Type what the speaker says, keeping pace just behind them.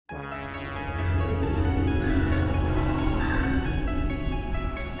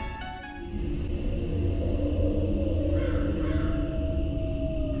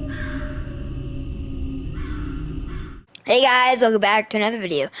Hey guys, welcome back to another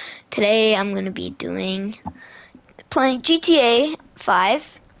video. Today I'm gonna be playing GTA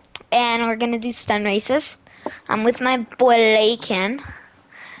 5, and we're gonna do stunt races. I'm with my boy Lakin.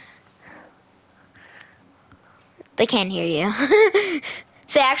 They can't hear you.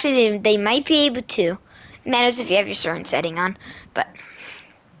 So actually, they might be able to. It matters if you have your certain setting on, but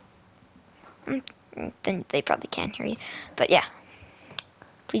then they probably can't hear you. But yeah,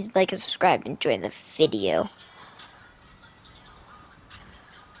 please like and subscribe. Enjoy the video.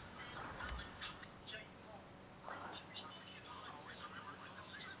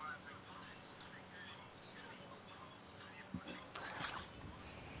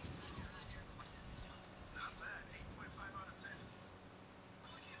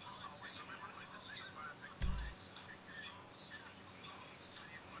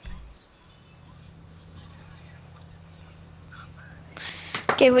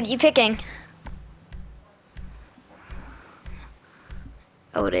 Okay, what are you picking?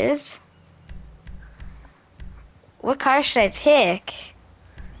 Oh, it is? What car should I pick?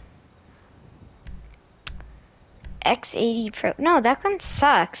 X80 Pro. No, that one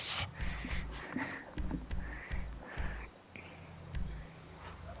sucks.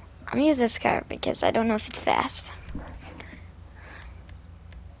 I'm gonna use this car because I don't know if it's fast.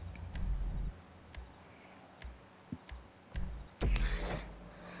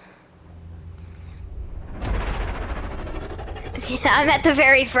 Yeah, I'm at the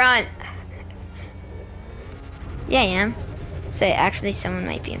very front. Yeah, I am. So actually, someone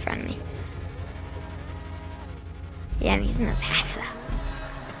might be in front of me. Yeah, I'm using the passive.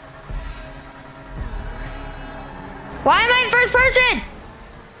 Why am I in first person?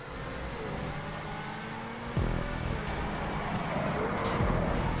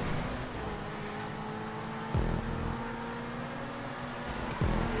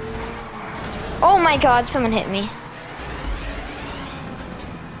 Oh my god, someone hit me.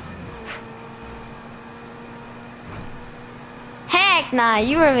 Heck nah,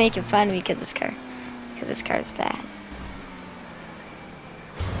 you were making fun of me because this car is bad.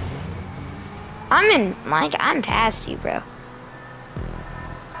 I'm past you, bro.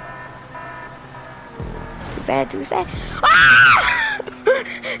 Too bad, too sad. Ah!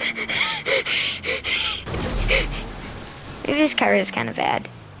 Maybe this car is kind of bad.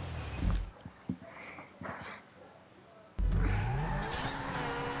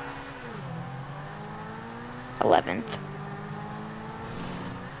 '11th.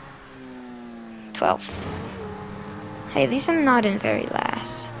 12th. Hey, at least I'm not in very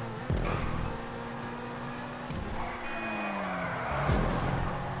last.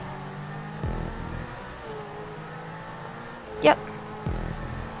 Yep.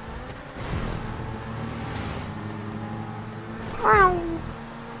 Wow.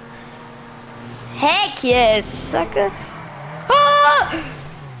 Heck yes, sucker. Ah!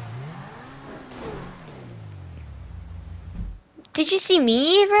 Did you see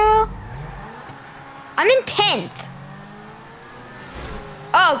me, bro? I'm in 10th.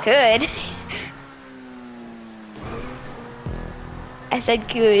 Oh, good. I said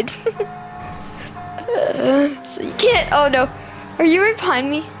good. So you can't, oh no. Are you right behind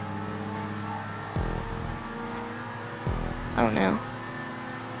me? Oh no.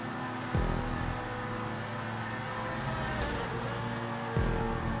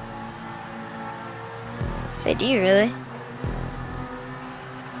 Say, do you really?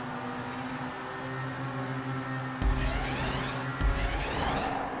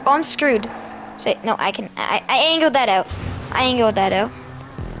 Oh, I'm screwed. So, no, I angled that out. I angled that out.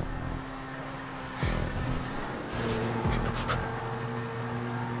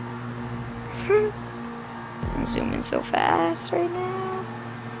 I'm zooming so fast right now.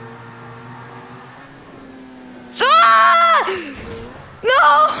 So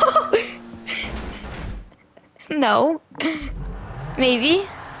no! No. Maybe.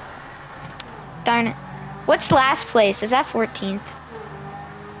 Darn it. What's last place? Is that 14th?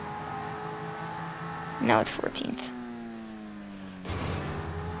 No, it's 14th.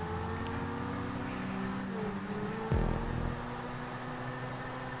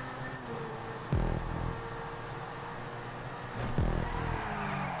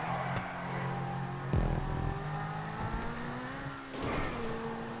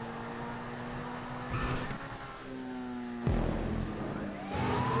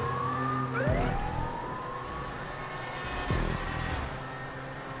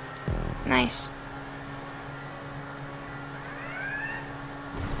 Nice.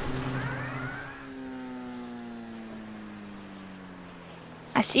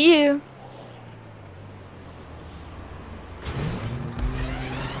 I see you.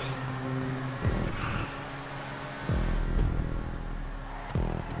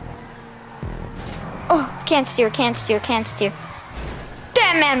 Can't steer, can't steer, can't steer.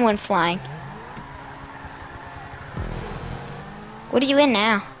 That man went flying. What are you in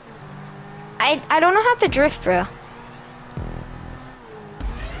now? I don't know how to drift, bro.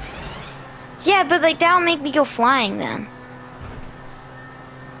 Yeah, but like that'll make me go flying then.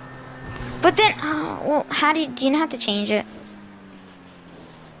 But then, well, how do you know how to change it?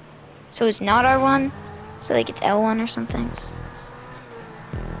 So it's not R1, so like it's L1 or something.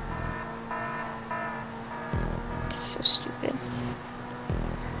 It's so stupid.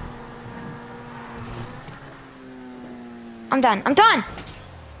 I'm done. I'm done.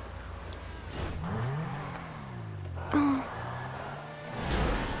 Oh.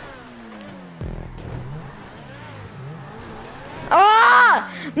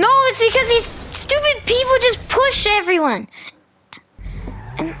 Ah! No, it's because these stupid people just push everyone.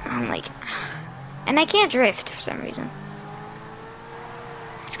 And I'm like, and I can't drift for some reason.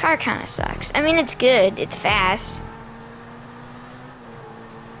 This car kind of sucks. I mean, it's good. It's fast.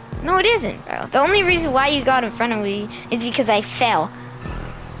 No, it isn't, bro. The only reason why you got in front of me is because I fell.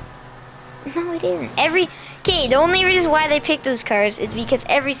 No, it isn't. Okay, the only reason why they picked those cars is because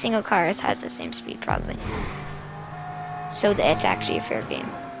every single car has the same speed, probably. So that it's actually a fair game.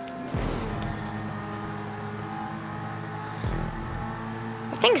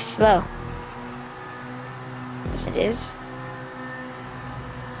 I think it's slow. Yes, it is.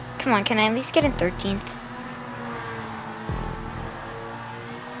 Come on, can I at least get in 13th?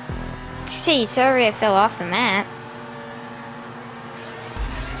 See, sorry I fell off the map.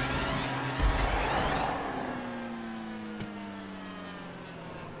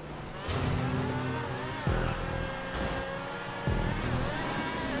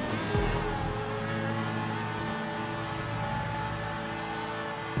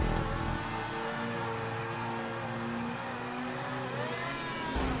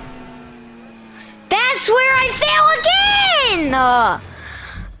 That's where I fell again!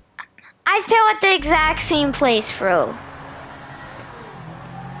 I fell at the exact same place, bro.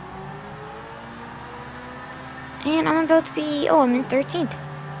 And I'm about to be, oh, I'm in 13th.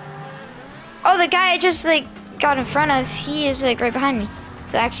 Oh, the guy I just like got in front of, he is like right behind me.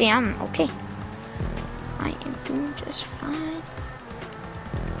 So actually I'm okay. I am doing just fine.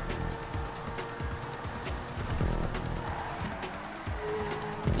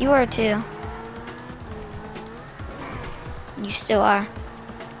 You are too. You still are.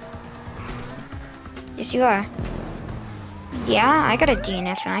 Yes, you are. Yeah, I got a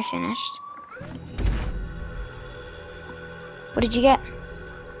DNF and I finished. What did you get?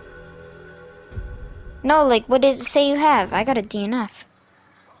 No, like, what does it say you have? I got a DNF.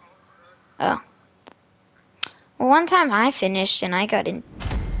 Oh. Well, one time I finished and I got a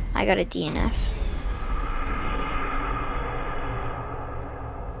DNF.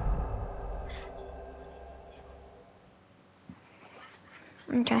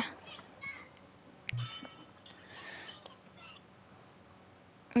 Okay.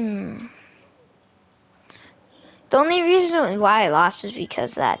 The only reason why I lost is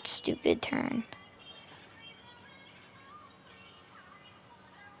because of that stupid turn.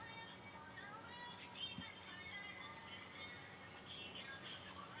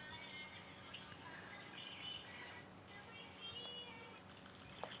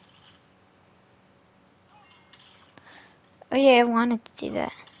 Oh yeah, I wanted to do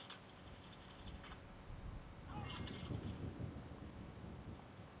that.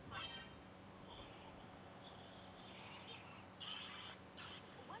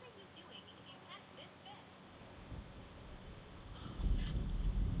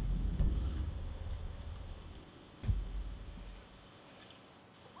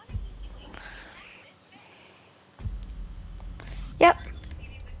 Yep.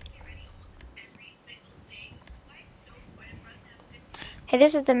 Hey,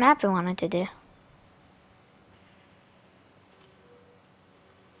 this is the map I wanted to do.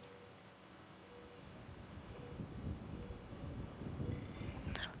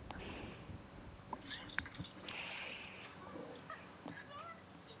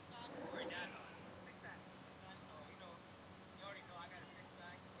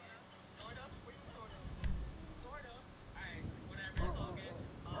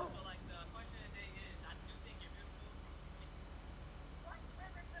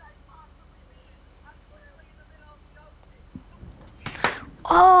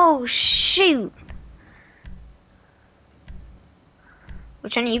 Oh, shoot.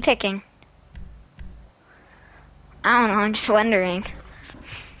 Which one are you picking? I don't know, I'm just wondering.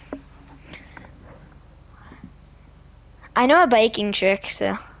 I know a biking trick,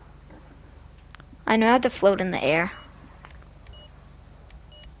 so I know how to float in the air.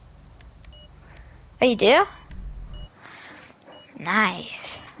 Oh, you do?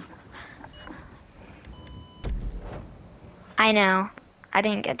 Nice. I know. I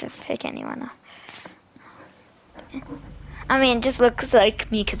didn't get to pick anyone. I mean, it just looks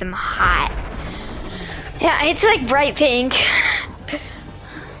like me because I'm hot. Yeah, it's like bright pink.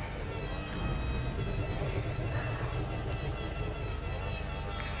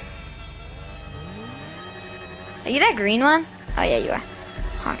 Are you that green one? Oh yeah, you are.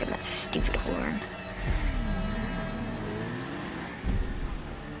 Honking that stupid horn.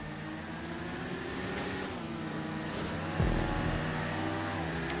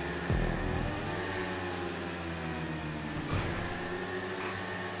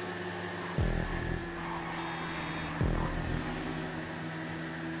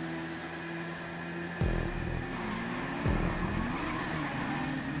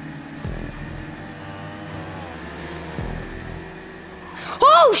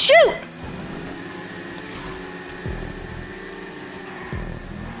 Oh shoot!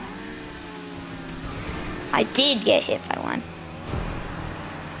 I did get hit by one.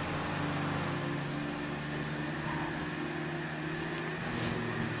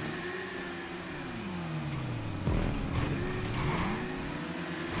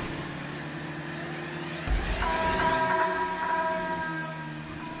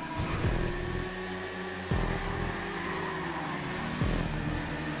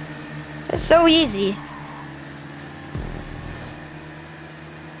 It's so easy.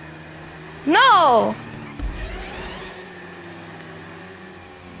 No!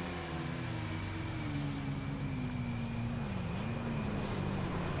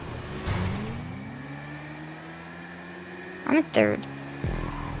 I'm in third.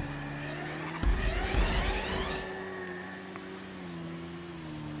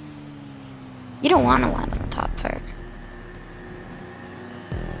 You don't want to land on the top part.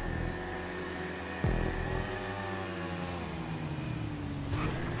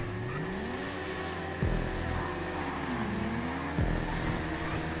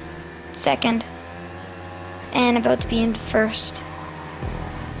 Second. And about to be in first.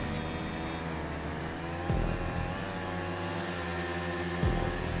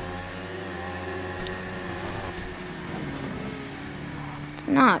 It's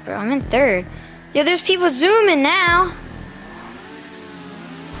not, bro. I'm in third. Yeah, there's people zooming now.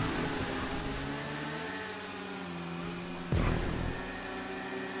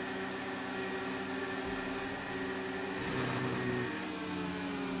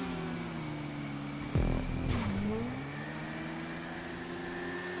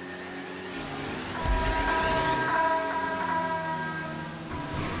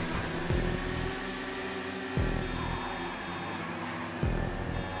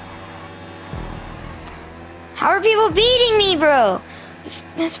 How are people beating me, bro?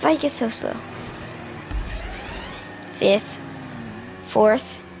 This bike is so slow. Fifth.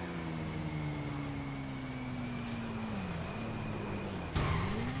 Fourth.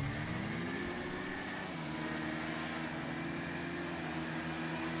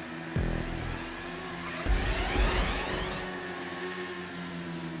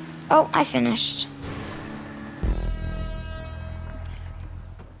 Oh, I finished.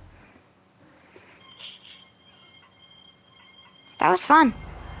 That was fun.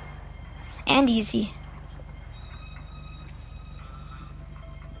 And easy.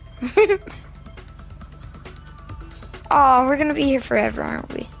 Oh, we're gonna be here forever,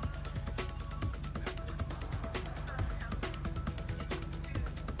 aren't we?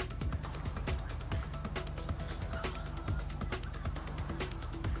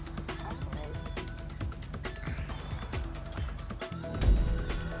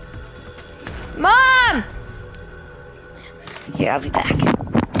 Mom! Here, I'll be back.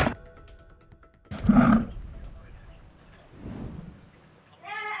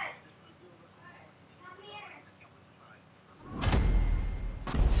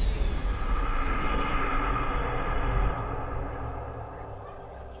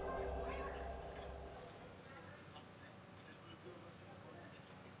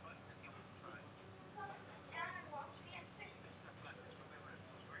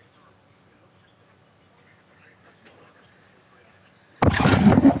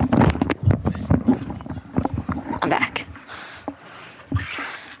 I'm back.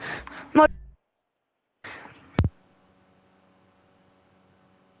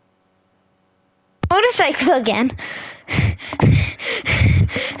 Motorcycle again.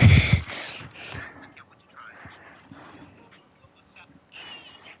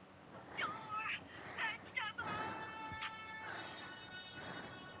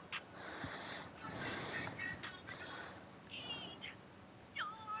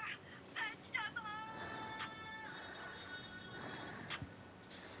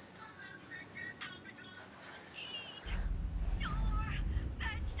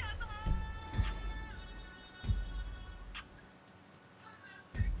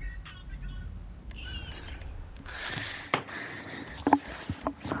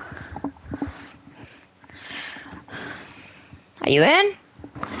 you in?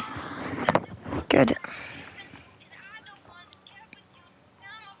 Good.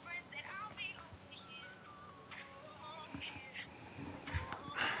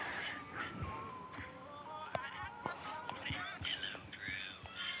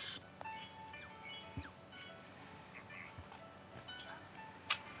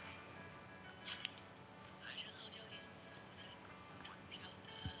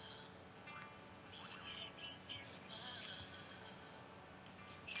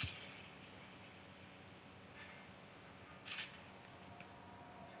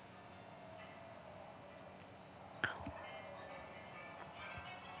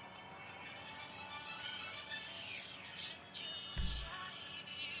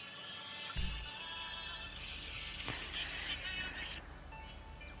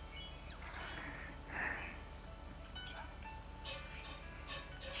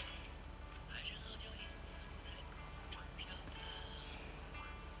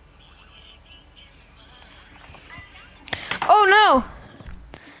 Oh no!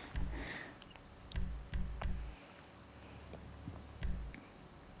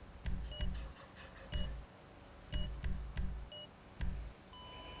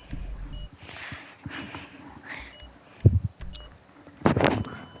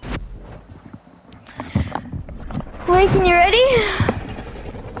 Laykin, you ready?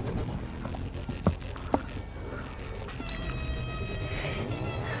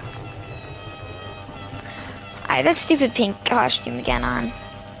 I had that stupid pink costume again on.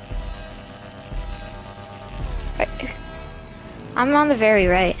 I'm on the very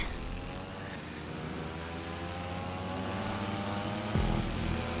right.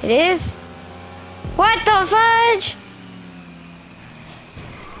 It is? What the fudge?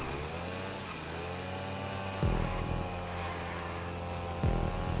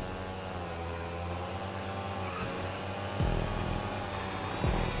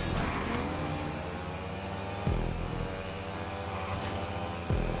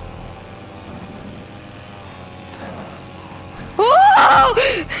 Whoa!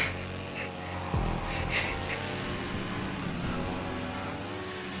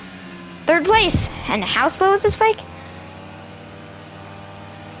 Third place. And how slow is this bike?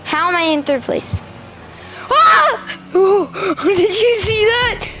 How am I in third place? Ah! Oh, did you see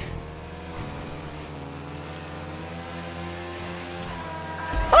that?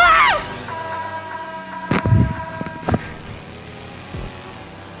 Ah!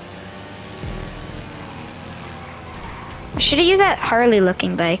 I should have used that Harley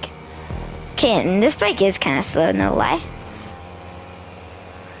looking bike. Okay, and this bike is kind of slow, no lie.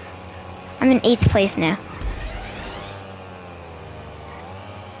 I'm in 8th place now.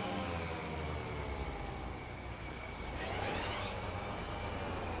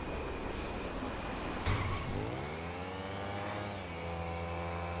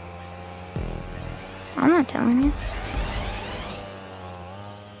 I'm not telling you.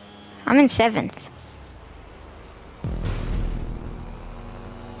 I'm in 7th.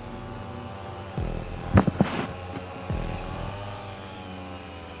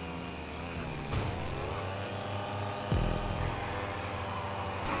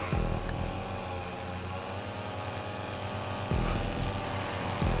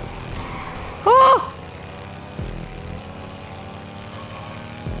 Oh!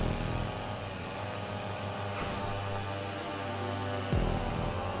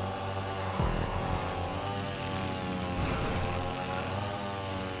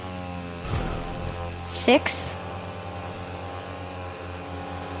 Sixth.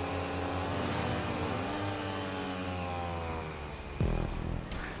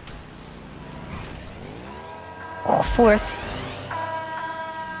 Oh, 4th.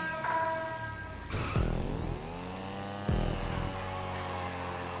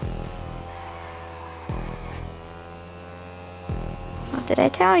 What did I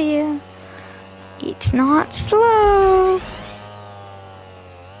tell you? It's not slow.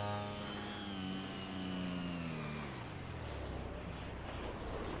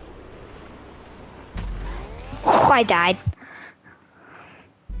 Oh, I died.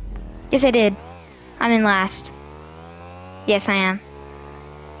 Yes, I did. I'm in last. Yes, I am.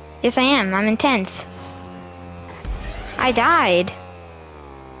 Yes, I am. I'm in 10th. I died.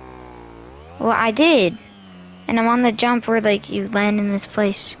 Well, I did. And I'm on the jump where, like, you land in this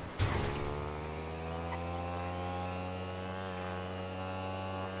place.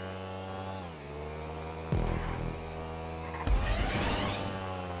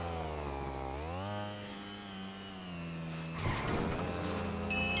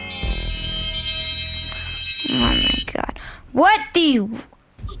 Oh my god. What do you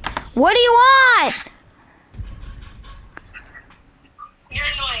want? You're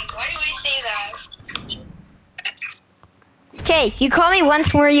annoying. Why do we say that? Okay, you call me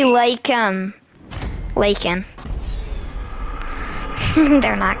once more you like, Lakin.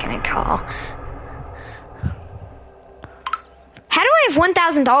 They're not gonna call. How do I have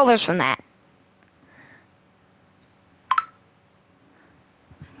 $1,000 from that?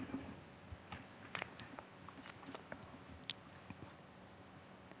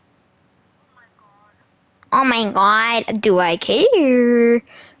 Oh my god, do I care?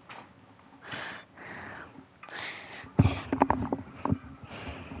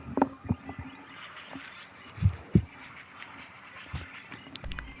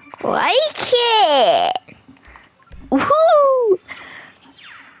 Like it! Woohoo!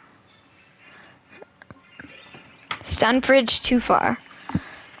 Stunt bridge too far.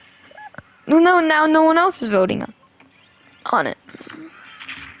 No, now no one else is voting on it.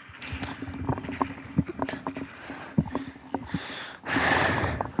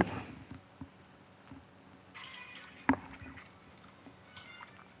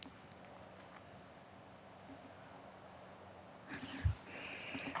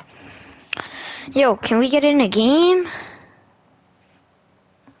 Yo, can we get in a game?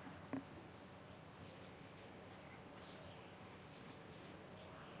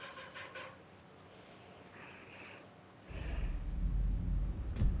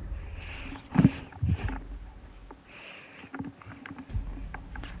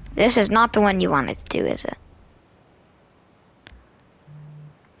 This is not the one you wanted to do, is it?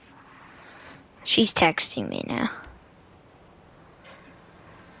 She's texting me now.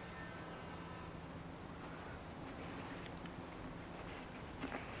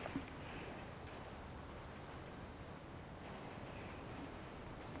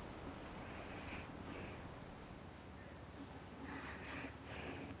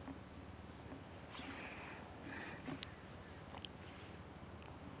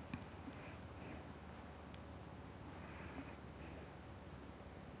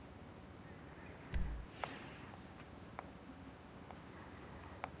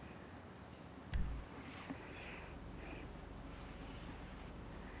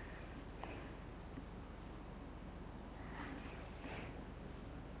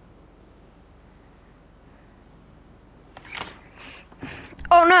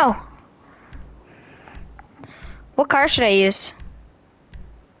 Oh no! What car should I use?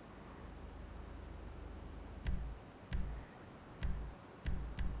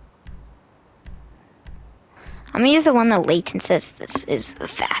 I'm gonna use the one that Leighton says this is the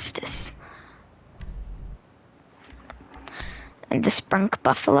fastest. And the Sprunk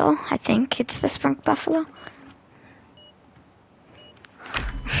Buffalo, I think it's the Sprunk Buffalo.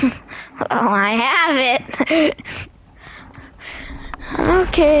 Oh, I have it!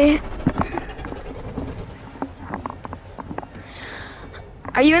 Okay.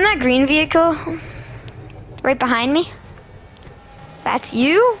 Are you in that green vehicle? Right behind me? That's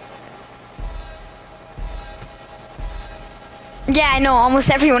you? Yeah, I know, almost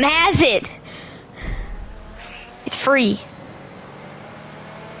everyone has it. It's free.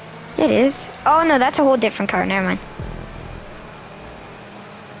 It is. Oh no, that's a whole different car, never mind.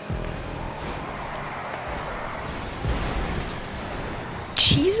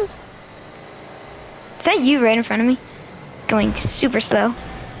 Jesus. Is that you right in front of me? Going super slow.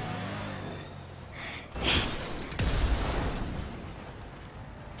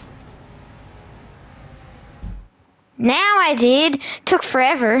 Now I did. Took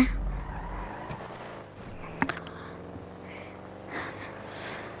forever.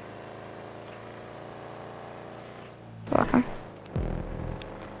 Welcome.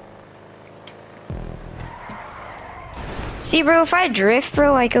 See, bro, if I drift,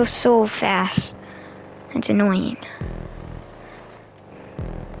 bro, I go so fast. It's annoying.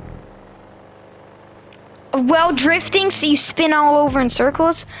 Well, drifting, so you spin all over in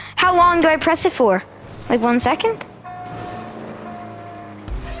circles. How long do I press it for? Like 1 second?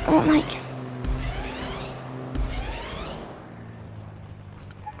 Oh, like.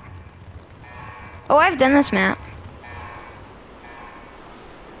 Oh, I've done this map.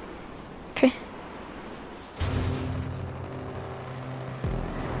 Okay.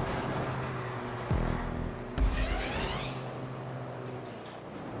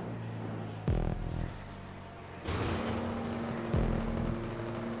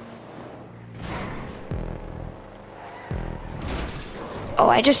 Oh,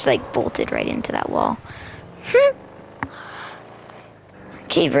 I just like bolted right into that wall.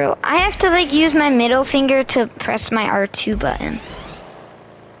 Okay, bro. I have to like use my middle finger to press my R2 button.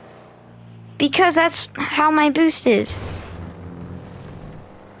 Because that's how my boost is.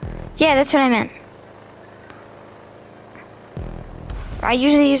 Yeah, that's what I meant. I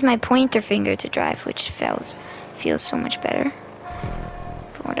usually use my pointer finger to drive, which feels so much better.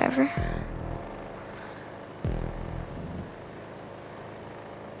 But whatever.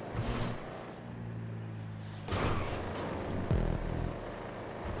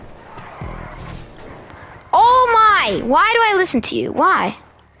 Oh my! Why do I listen to you? Why?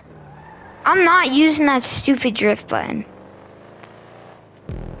 I'm not using that stupid drift button.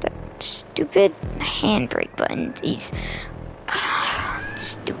 That stupid handbrake button is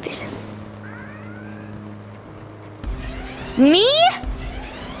stupid. Me?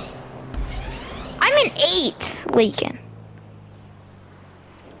 I'm in 8th, Lakin.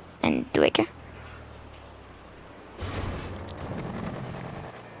 And do I care?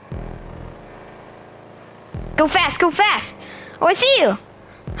 Go fast, go fast! Oh, I see you!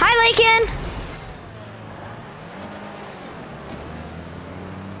 Hi, Lakin!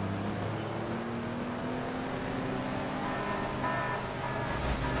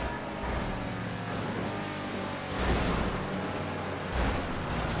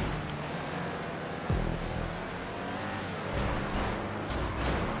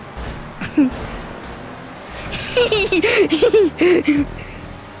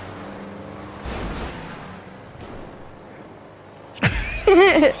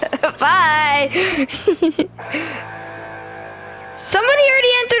 Bye! Somebody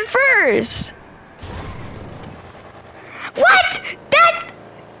already entered first! What?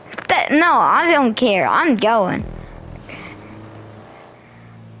 That, no, I don't care. I'm going.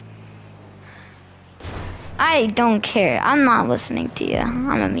 I don't care. I'm not listening to you. I'm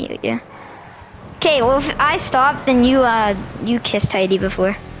gonna mute you. Okay, well if I stop, then you kissed Heidi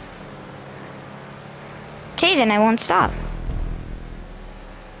before. Okay, then I won't stop.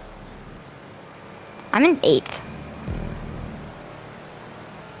 I'm in 8th.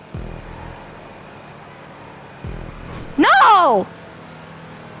 No!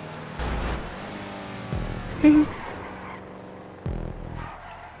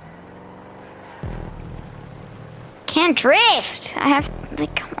 Can't drift. I have,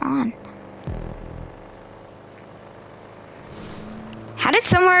 like, come on. How did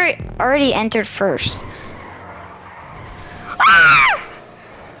someone already enter first? Ah!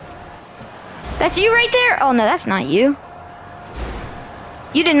 That's you right there? Oh no, that's not you.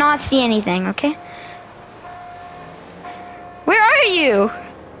 You did not see anything, okay? Where are you?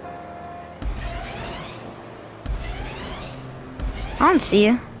 I don't see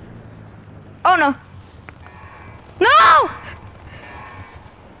you. Oh no. No!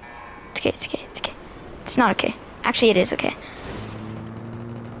 It's okay, it's okay, it's okay. It's not okay. Actually, it is okay.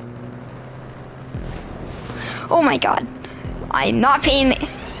 Oh my god. I'm not paying.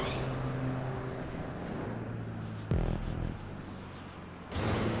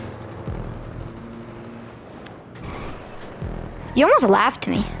 You almost lapped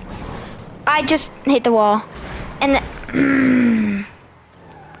me. I just hit the wall. And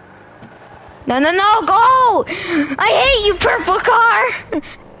no, no, no, go! I hate you, purple car!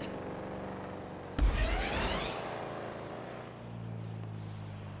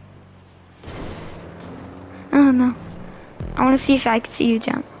 Oh no. I want to see if I can see you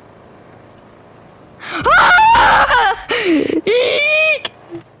jump. Ah! Eek!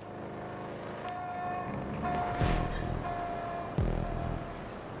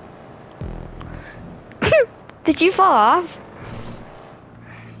 Did you fall off?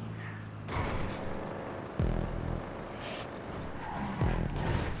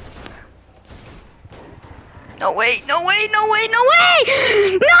 No way, no way, no way, no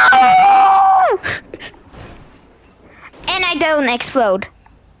way! No! And I don't explode.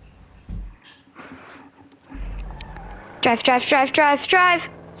 Drive, drive, drive, drive, drive.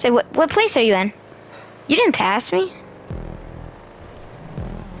 Say, what place are you in? You didn't pass me.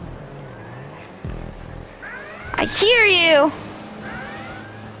 I hear you.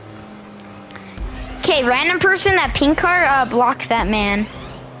 Okay, random person, that pink car, block that man.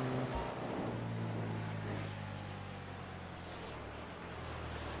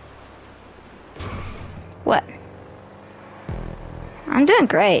 What? I'm doing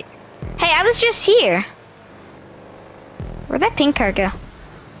great. Hey, I was just here. Where'd that pink car go?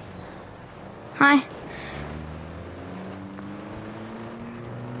 Hi.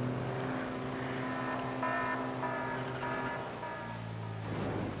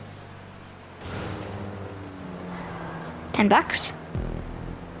 $10?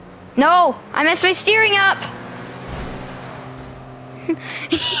 No, I messed my steering up. Woo!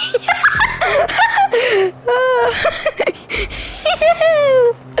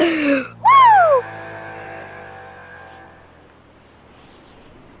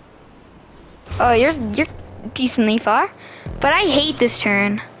 Oh, you're decently far. But I hate this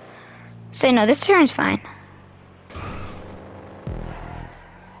turn. So no, this turn's fine.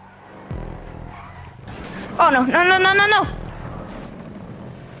 Oh no, no, no, no, no, no!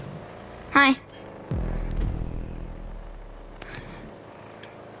 Hi.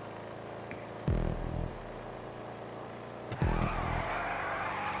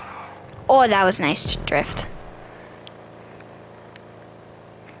 Oh, that was nice drift.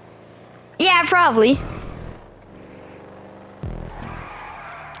 Yeah, probably.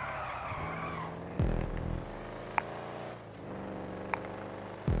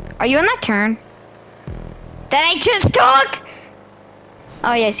 Are you in that turn? That I just took?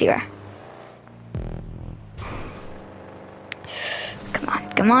 Oh, yes, you are. Come on,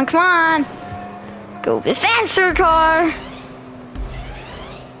 come on, come on. Go a bit faster, car.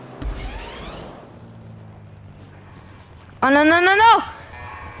 Oh, no, no, no, no.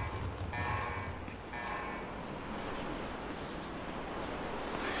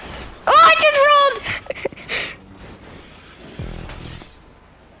 Oh, I just rolled.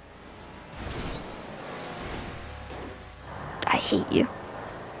 I hate you.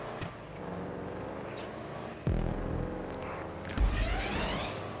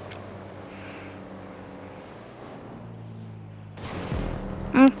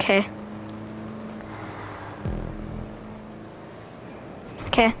 Okay.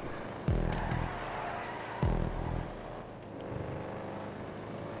 Okay.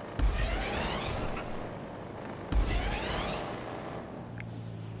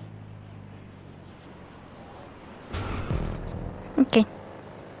 Okay.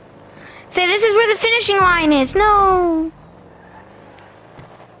 Say, this is where the finishing line is. No.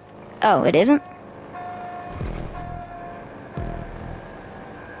 Oh, it isn't?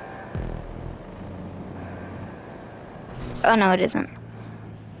 Oh, no, it isn't.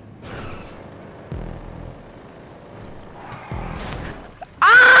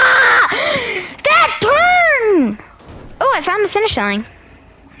 Ah! That turn! Oh, I found the finish line.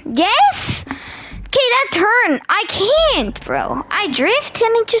 Yes? Okay, that turn. I can't, bro. I drift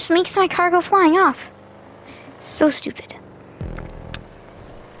and it just makes my car go flying off. So stupid.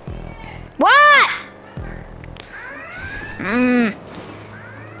 What?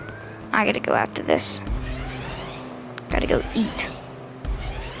 I gotta go after this. Gotta go eat.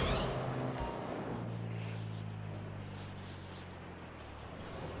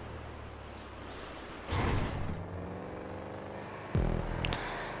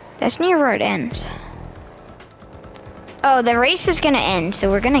 That's near where it ends. Oh, the race is gonna end, so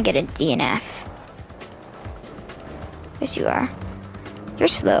we're gonna get a DNF. Yes, you are. You're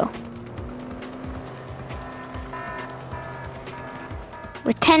slow.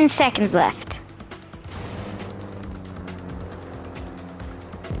 With 10 seconds left.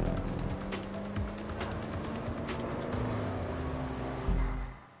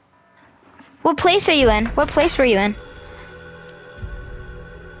 What place are you in? What place were you in?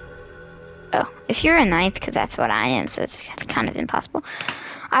 Oh, if you're in ninth, because that's what I am, so it's kind of impossible.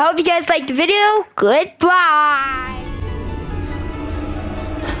 I hope you guys liked the video. Goodbye.